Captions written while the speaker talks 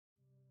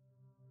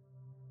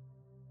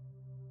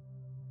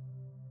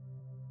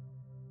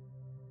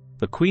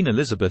The Queen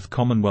Elizabeth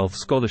Commonwealth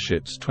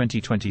Scholarships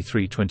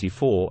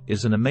 2023-24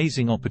 is an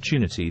amazing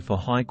opportunity for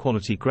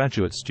high-quality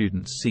graduate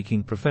students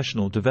seeking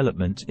professional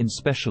development in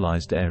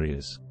specialized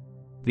areas.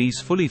 These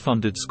fully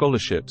funded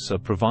scholarships are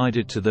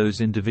provided to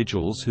those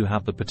individuals who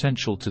have the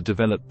potential to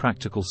develop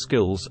practical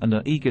skills and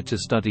are eager to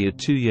study a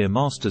 2-year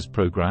master's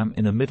program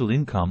in a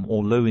middle-income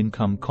or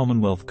low-income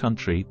Commonwealth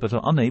country but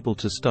are unable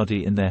to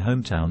study in their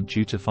hometown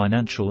due to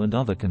financial and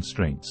other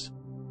constraints.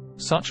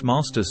 Such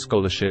master's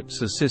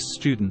scholarships assist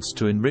students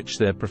to enrich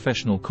their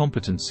professional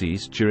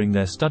competencies during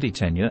their study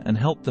tenure and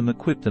help them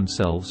equip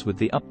themselves with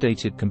the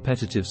updated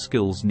competitive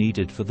skills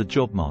needed for the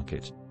job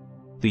market.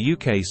 The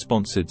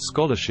UK-sponsored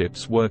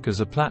scholarships work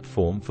as a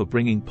platform for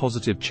bringing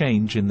positive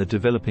change in the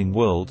developing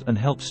world and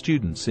help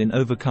students in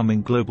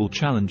overcoming global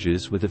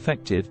challenges with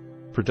effective,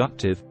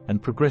 productive,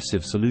 and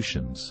progressive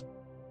solutions.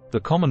 The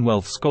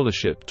Commonwealth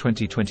Scholarship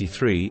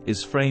 2023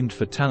 is framed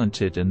for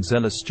talented and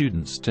zealous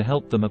students to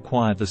help them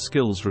acquire the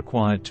skills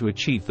required to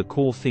achieve the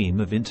core theme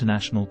of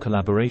international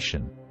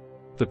collaboration.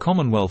 The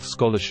Commonwealth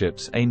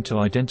Scholarships aim to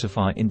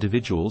identify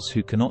individuals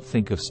who cannot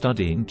think of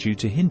studying due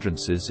to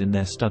hindrances in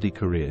their study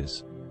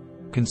careers.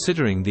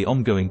 Considering the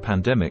ongoing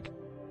pandemic,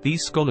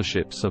 these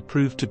scholarships are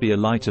proved to be a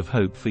light of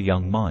hope for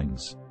young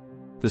minds.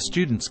 The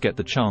students get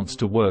the chance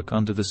to work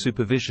under the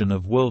supervision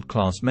of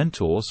world-class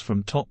mentors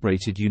from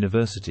top-rated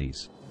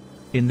universities.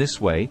 In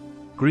this way,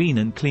 green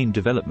and clean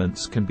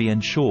developments can be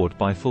ensured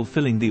by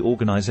fulfilling the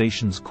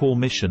organization's core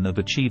mission of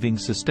achieving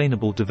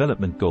sustainable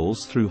development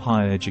goals through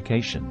higher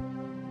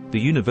education.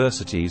 The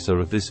universities are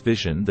of this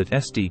vision that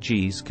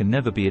SDGs can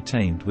never be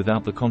attained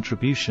without the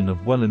contribution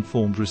of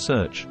well-informed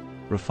research,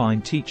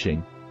 refined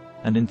teaching,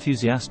 and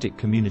enthusiastic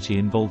community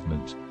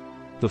involvement.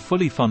 The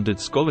fully funded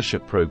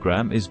scholarship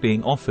program is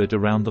being offered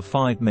around the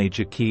 5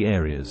 major key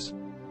areas.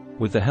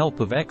 With the help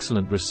of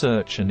excellent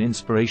research and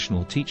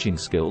inspirational teaching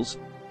skills,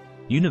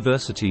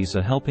 universities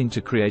are helping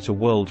to create a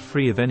world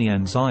free of any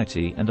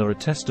anxiety and are a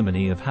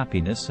testimony of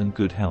happiness and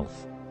good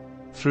health.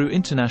 Through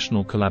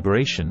international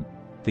collaboration,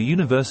 the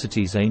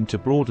universities aim to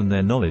broaden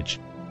their knowledge,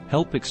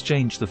 help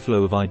exchange the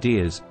flow of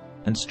ideas,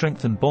 and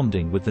strengthen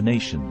bonding with the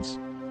nations.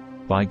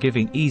 By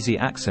giving easy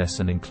access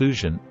and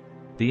inclusion,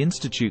 the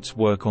institutes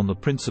work on the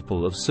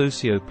principle of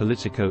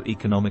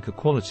socio-politico-economic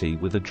equality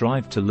with a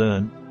drive to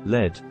learn,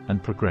 lead,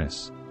 and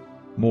progress.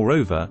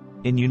 Moreover,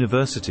 in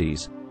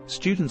universities,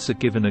 students are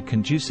given a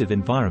conducive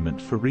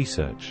environment for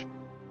research.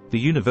 The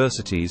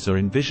universities are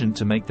envisioned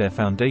to make their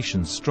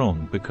foundations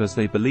strong because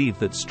they believe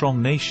that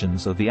strong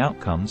nations are the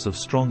outcomes of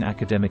strong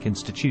academic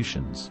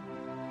institutions.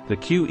 The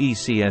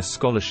QECS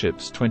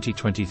Scholarships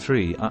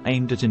 2023 are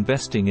aimed at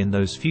investing in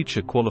those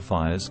future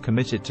qualifiers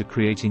committed to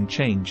creating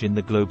change in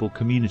the global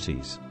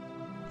communities.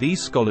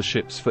 These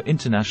scholarships for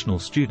international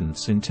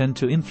students intend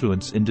to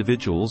influence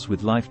individuals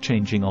with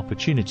life-changing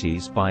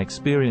opportunities by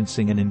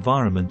experiencing an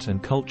environment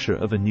and culture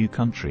of a new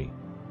country.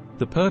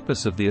 The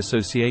purpose of the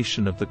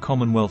Association of the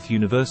Commonwealth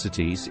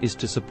Universities is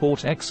to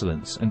support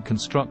excellence and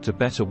construct a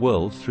better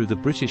world through the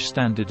British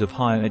standard of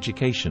higher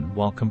education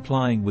while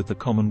complying with the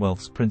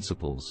Commonwealth's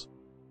principles.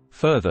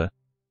 Further,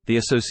 the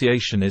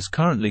association is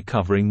currently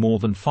covering more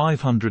than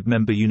 500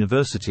 member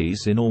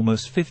universities in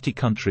almost 50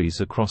 countries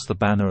across the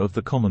banner of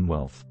the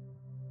Commonwealth.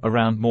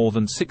 Around more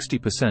than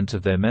 60%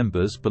 of their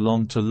members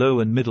belong to low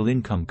and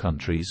middle-income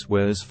countries,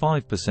 whereas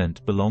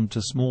 5% belong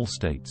to small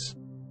states.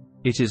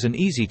 It is an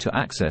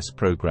easy-to-access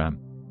program,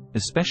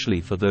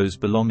 especially for those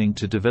belonging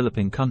to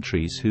developing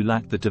countries who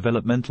lack the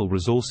developmental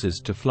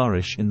resources to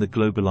flourish in the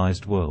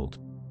globalized world.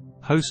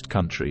 Host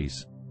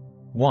countries: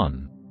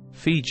 1.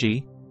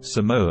 Fiji,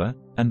 Samoa,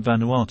 and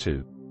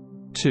Vanuatu.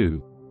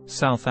 2.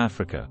 South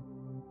Africa.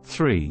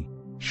 3.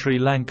 Sri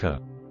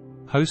Lanka.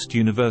 Host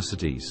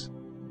universities: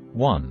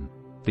 1.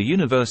 The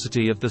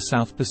University of the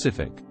South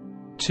Pacific.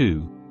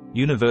 2.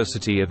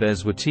 University of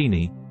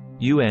Eswatini,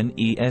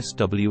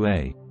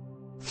 UNESWA.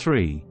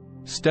 3.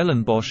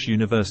 Stellenbosch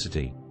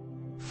University.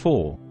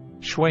 4.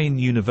 Hussain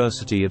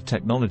University of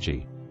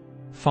Technology.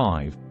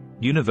 5.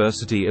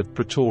 University of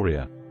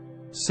Pretoria.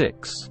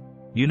 6.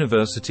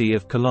 University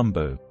of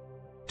Colombo.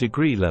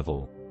 Degree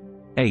level: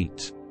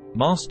 8.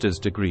 Master's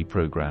degree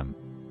program.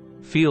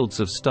 Fields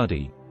of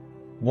study: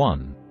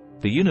 1.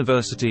 The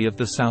University of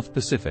the South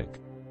Pacific.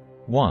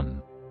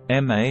 1.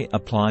 MA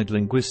Applied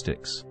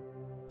Linguistics.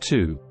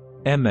 2.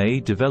 MA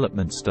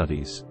Development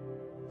Studies.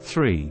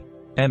 3.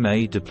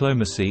 MA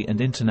Diplomacy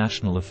and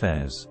International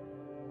Affairs.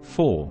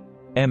 4.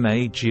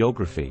 MA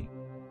Geography.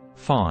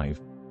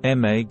 5.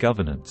 MA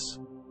Governance.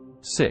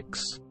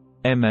 6.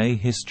 MA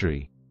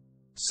History.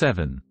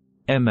 7.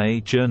 MA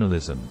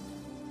Journalism.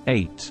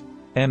 8.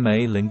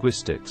 MA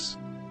Linguistics.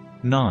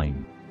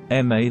 9.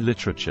 MA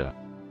Literature.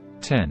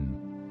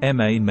 10.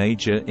 MA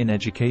Major in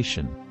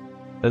Education.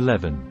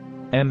 11.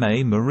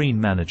 MA Marine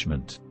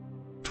Management.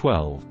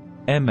 12.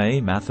 MA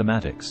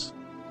Mathematics.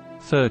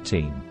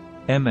 13.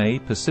 MA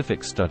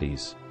Pacific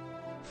Studies.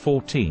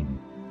 14.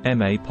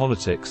 MA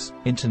Politics,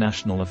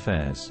 International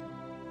Affairs.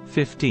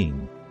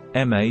 15.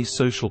 MA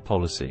Social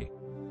Policy.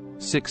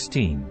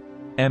 16.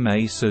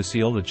 MA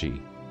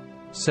Sociology.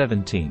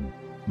 17.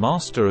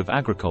 Master of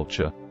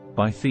Agriculture,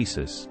 by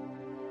thesis.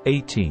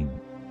 18.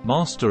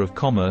 Master of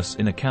Commerce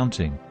in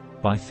Accounting,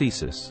 by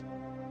thesis.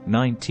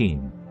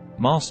 19.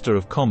 Master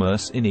of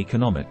Commerce in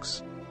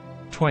Economics.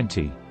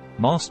 20.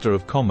 Master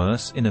of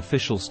Commerce in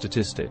Official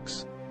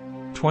Statistics.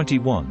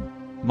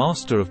 21.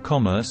 Master of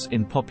Commerce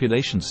in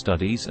Population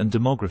Studies and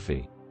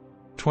Demography.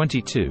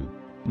 22.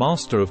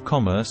 Master of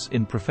Commerce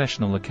in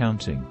Professional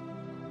Accounting.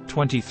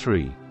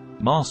 23.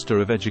 Master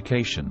of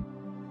Education.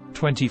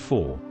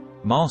 24.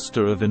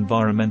 Master of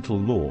Environmental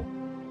Law.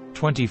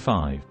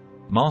 25.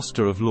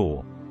 Master of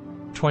Law.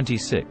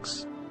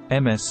 26.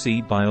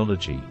 MSc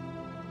Biology.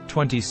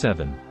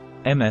 27.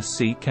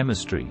 MSc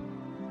Chemistry.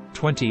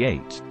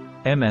 28.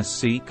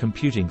 MSc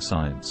Computing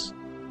Science.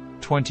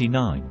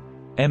 29.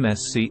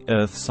 MSc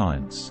Earth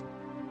Science.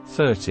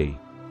 30.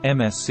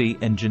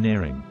 MSc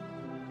Engineering.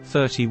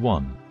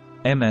 31.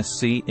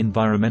 MSc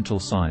Environmental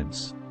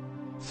Science.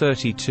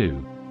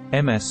 32.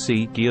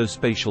 MSc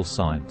Geospatial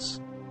Science.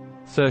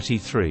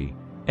 33.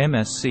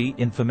 MSc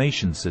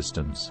Information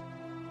Systems.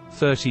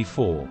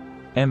 34.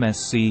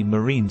 MSc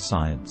Marine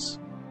Science.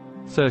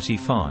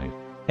 35.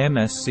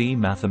 MSc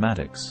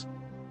Mathematics.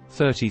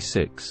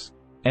 36.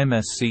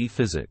 MSc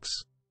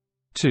Physics.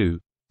 2.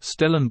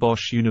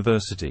 Stellenbosch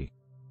University.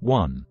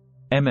 1.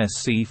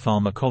 MSc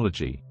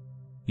Pharmacology.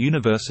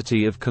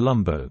 University of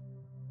Colombo.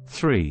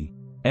 3.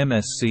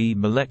 MSc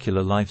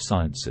Molecular Life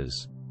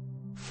Sciences.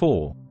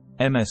 4.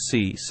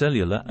 MSc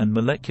Cellular and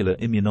Molecular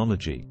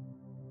Immunology.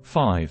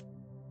 5.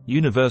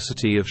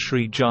 University of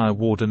Sri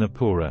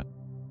Jayawardenepura.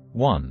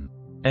 1.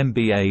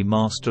 MBA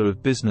Master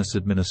of Business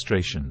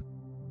Administration.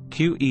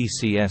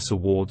 QECS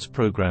Awards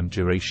Program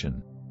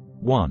Duration.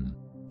 1.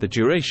 The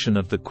duration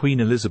of the Queen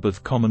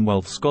Elizabeth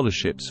Commonwealth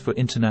Scholarships for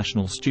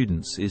international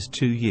students is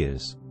 2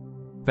 years.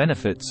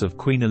 Benefits of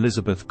Queen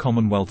Elizabeth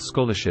Commonwealth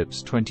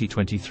Scholarships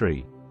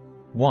 2023.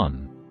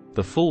 1.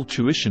 The full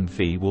tuition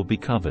fee will be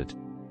covered.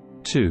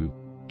 2.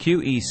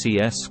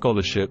 QECS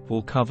scholarship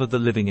will cover the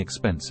living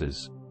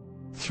expenses.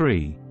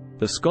 3.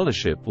 The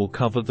scholarship will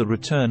cover the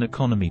return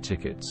economy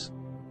tickets.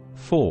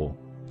 4.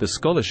 The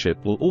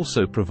scholarship will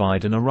also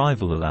provide an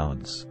arrival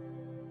allowance.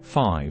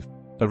 5.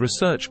 A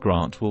research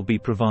grant will be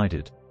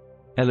provided.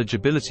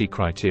 Eligibility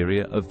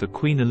criteria of the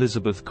Queen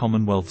Elizabeth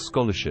Commonwealth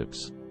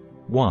Scholarships.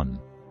 1.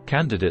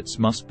 Candidates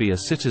must be a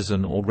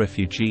citizen or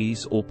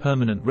refugees or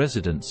permanent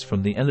residents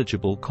from the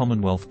eligible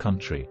Commonwealth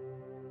country.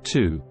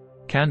 2.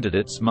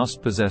 Candidates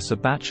must possess a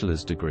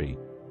bachelor's degree.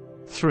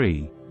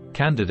 3.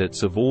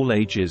 Candidates of all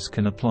ages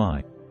can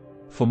apply.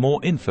 For more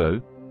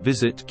info,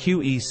 visit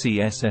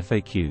QECS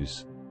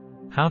FAQs.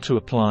 How to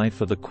apply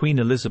for the Queen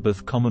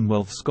Elizabeth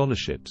Commonwealth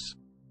Scholarships.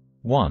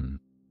 1.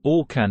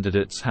 All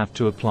candidates have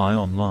to apply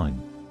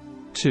online.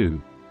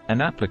 2.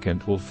 An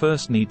applicant will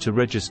first need to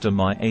register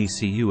My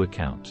ACU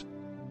account.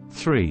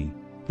 3.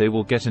 They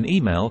will get an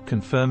email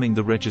confirming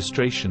the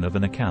registration of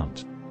an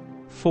account.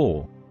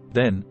 4.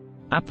 Then,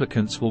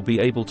 applicants will be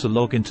able to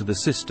log into the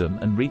system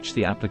and reach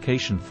the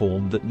application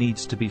form that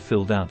needs to be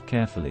filled out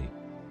carefully.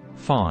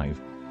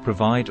 5.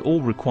 Provide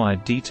all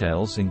required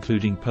details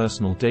including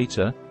personal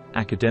data,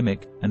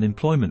 academic and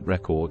employment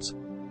records,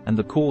 and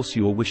the course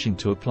you are wishing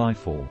to apply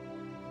for.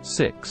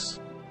 6.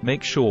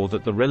 Make sure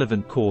that the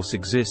relevant course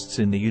exists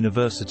in the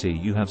university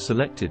you have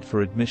selected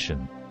for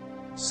admission.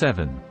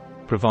 7.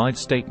 Provide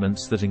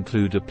statements that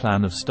include a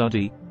plan of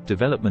study,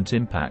 development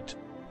impact,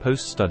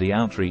 post-study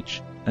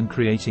outreach, and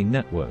creating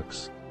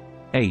networks.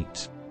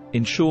 8.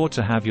 Ensure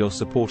to have your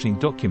supporting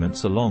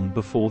documents along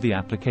before the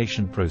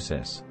application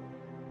process.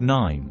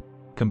 9.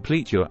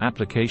 Complete your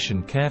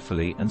application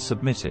carefully and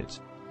submit it.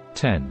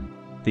 10.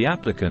 The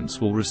applicants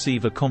will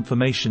receive a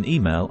confirmation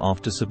email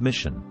after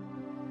submission.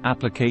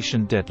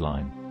 Application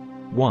deadline.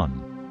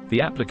 1.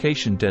 The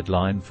application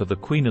deadline for the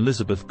Queen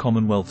Elizabeth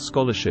Commonwealth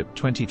Scholarship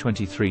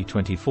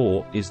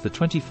 2023-24 is the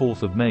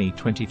 24th of May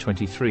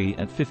 2023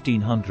 at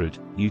 1500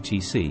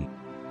 UTC.